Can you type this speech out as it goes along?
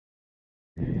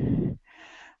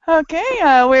Okay,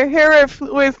 we're here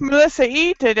with Melissa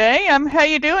E today. How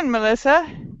you doing, Melissa?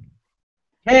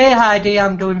 Hey Heidi,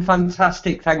 I'm doing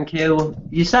fantastic, thank you.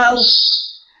 Yourself?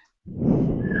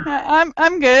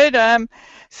 I'm good.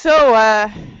 So uh,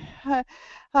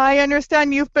 I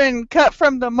understand you've been cut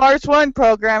from the Mars One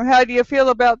program. How do you feel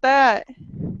about that?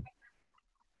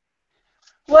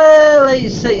 Well,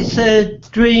 it's a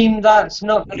dream that's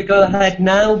not going to go ahead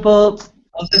now, but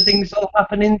other things will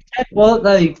happen instead, won't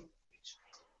they?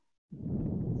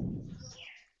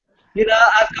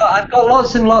 I've got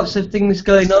lots and lots of things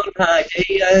going on,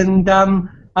 Heidi, and I'm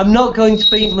not going to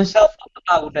beat myself up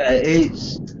about it.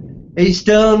 It's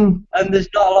done, and there's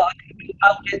not a lot I can do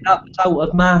about it. That's out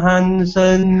of my hands,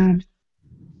 and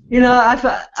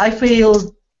I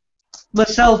feel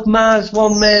myself, Mars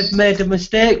One may have made a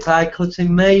mistake by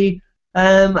cutting me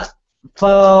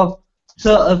for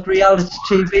sort of reality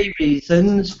TV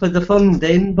reasons for the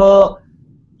funding, but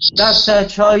that's their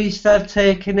choice. They've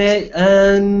taken it,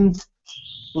 and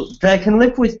they can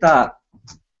live with that.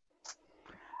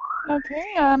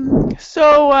 Okay.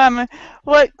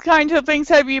 What kinds of things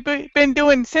have you been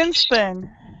doing since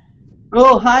then?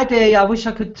 Oh, Heidi, I wish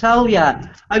I could tell you.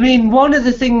 I mean, one of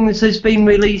the things has been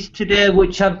released today,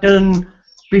 which I've done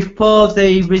before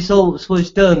the results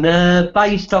was done, a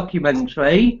Vice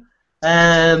documentary.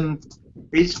 Um,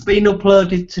 it's been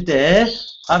uploaded today.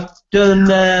 I've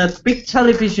done a big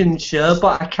television show,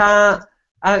 but I can't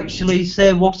actually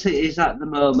say what it is at the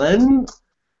moment.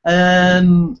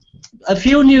 Um, a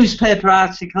few newspaper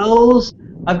articles.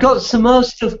 I've got some more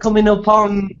stuff coming up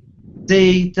on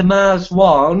the Mars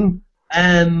One.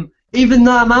 Even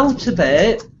though I'm out of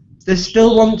it, they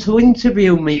still want to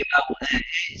interview me about it.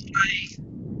 It's like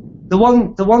the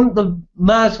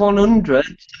Mars 100,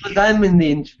 some of them in the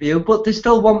interview, but they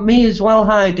still want me as well,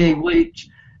 Heidi. Which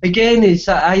again is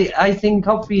I think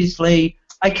obviously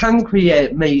I can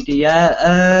create media,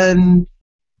 and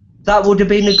that would have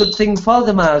been a good thing for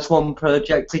the Mars One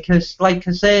project because, like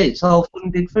I say, it's all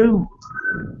funded through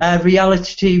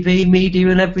reality TV, media,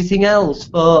 and everything else,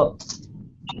 but.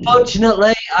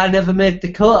 Unfortunately, I never made the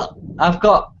cut. I've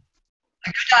got a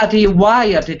good idea why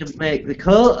I didn't make the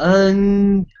cut,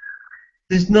 and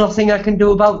there's nothing I can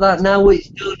do about that now. It's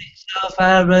done, it's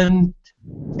over, and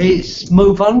it's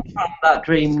move on from that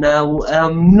dream now.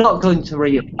 I'm not going to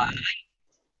reapply.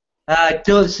 I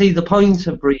don't see the point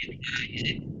of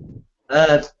reapplying.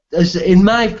 As in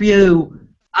my view,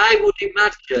 I would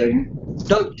imagine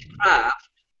Dr. Kraft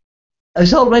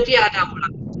has already had our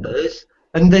answers,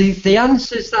 and the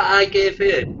answers that I gave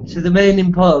him to the main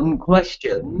important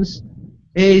questions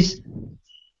is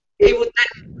he would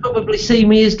then probably see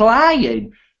me as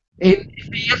lying. If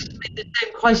he asked me the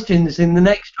same questions in the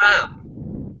next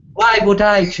round, why would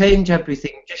I change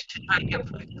everything just to try and get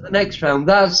through to the next round?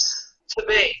 That's, to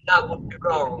me, that would be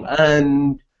wrong.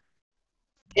 And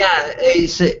yeah,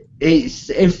 it's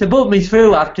if they put me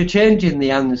through after changing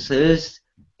the answers,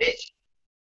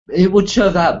 it would show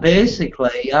that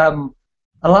basically I'm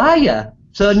a liar.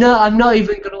 So no, I'm not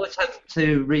even going to attempt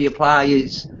to reapply.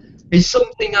 It's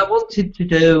something I wanted to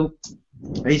do.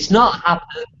 It's not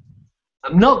happened.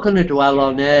 I'm not going to dwell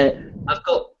on it. I've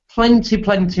got plenty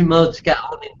more to get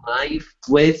on in life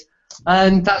with,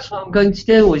 and that's what I'm going to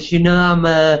do. As you know, I'm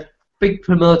a big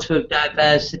promoter of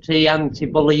diversity,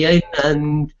 anti-bullying,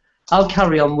 and I'll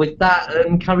carry on with that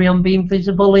and carry on being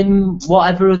visible in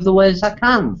whatever other ways I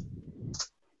can.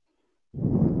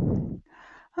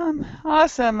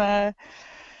 Awesome.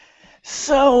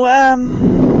 So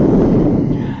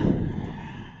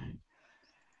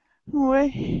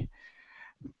what?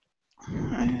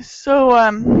 So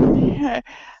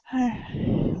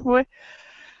what?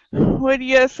 What do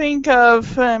you think of?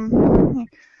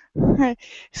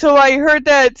 So I heard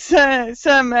that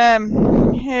some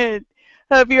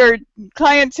of your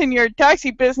clients in your taxi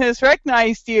business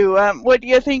recognized you. What do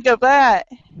you think of that?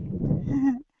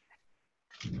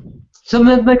 Some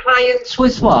of my clients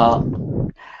was what?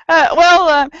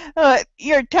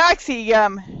 Your taxi.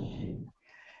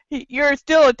 You're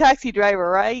still a taxi driver,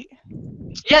 right?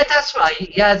 Yeah, that's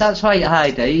right. Yeah, that's right,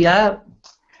 Heidi. Yeah.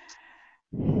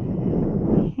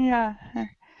 Yeah.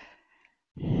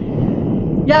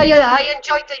 Yeah. I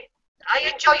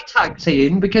enjoy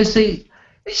taxiing because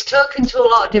it's talking to a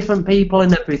lot of different people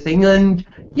and everything. And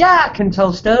yeah, I can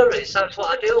tell stories. That's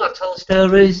what I do. I tell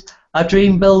stories. I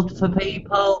dream build for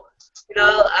people.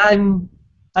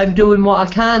 I'm doing what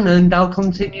I can, and I'll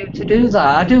continue to do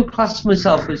that. I do class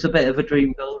myself as a bit of a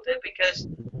dream builder because,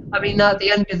 I mean, at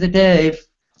the end of the day,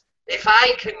 if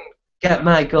I can get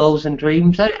my goals and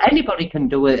dreams, anybody can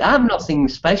do it. I'm nothing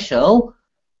special.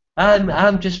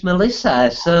 I'm just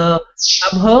Melissa, so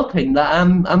I'm hoping that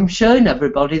I'm showing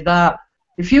everybody that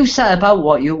if you set about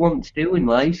what you want to do in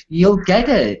life, you'll get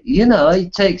it. You know,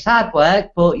 it takes hard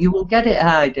work, but you will get it,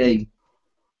 Heidi.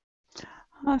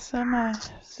 Awesome.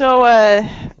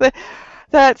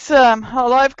 That's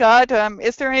all I've got.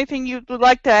 Is there anything you'd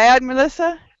like to add,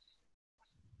 Melissa?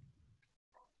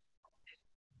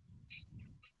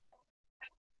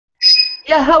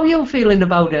 Yeah, how are you feeling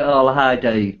about it all,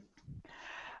 Heidi?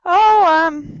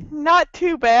 Oh, not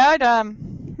too bad. I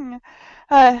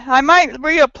might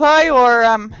reapply, or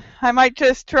I might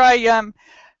just try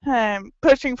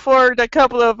pushing forward a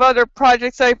couple of other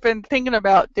projects I've been thinking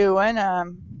about doing.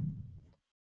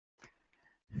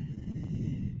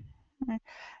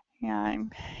 Yeah,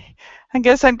 I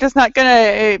guess I'm just not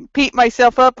gonna beat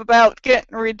myself up about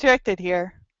getting rejected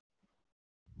here.